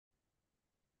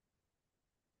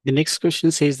The next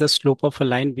question says the slope of a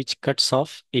line which cuts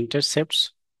off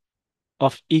intercepts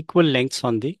of equal lengths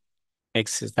on the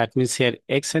axis. That means here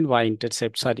x and y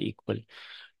intercepts are equal.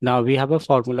 Now we have a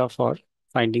formula for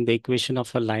finding the equation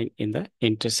of a line in the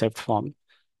intercept form.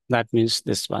 That means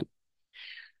this one.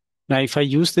 Now if I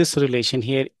use this relation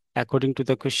here, according to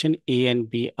the question, a and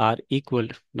b are equal.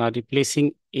 Now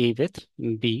replacing a with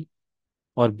b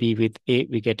or b with a,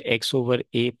 we get x over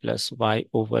a plus y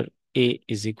over a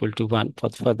is equal to 1. For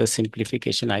further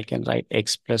simplification, I can write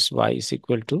x plus y is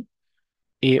equal to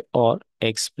a, or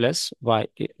x plus y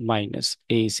minus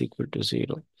a is equal to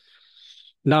 0.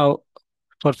 Now,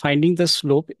 for finding the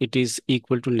slope, it is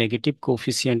equal to negative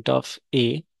coefficient of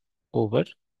a over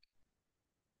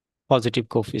positive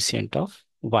coefficient of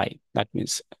y. That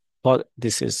means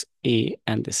this is a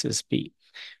and this is b.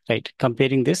 Right.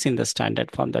 Comparing this in the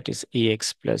standard form, that is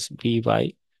ax plus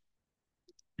by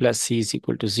plus c is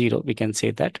equal to 0, we can say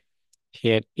that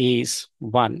here a is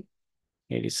 1,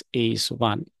 here is a is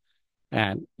 1,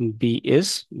 and b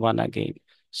is 1 again.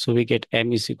 So we get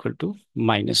m is equal to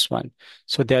 -1.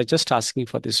 So they are just asking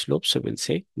for the slope, so we'll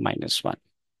say -1.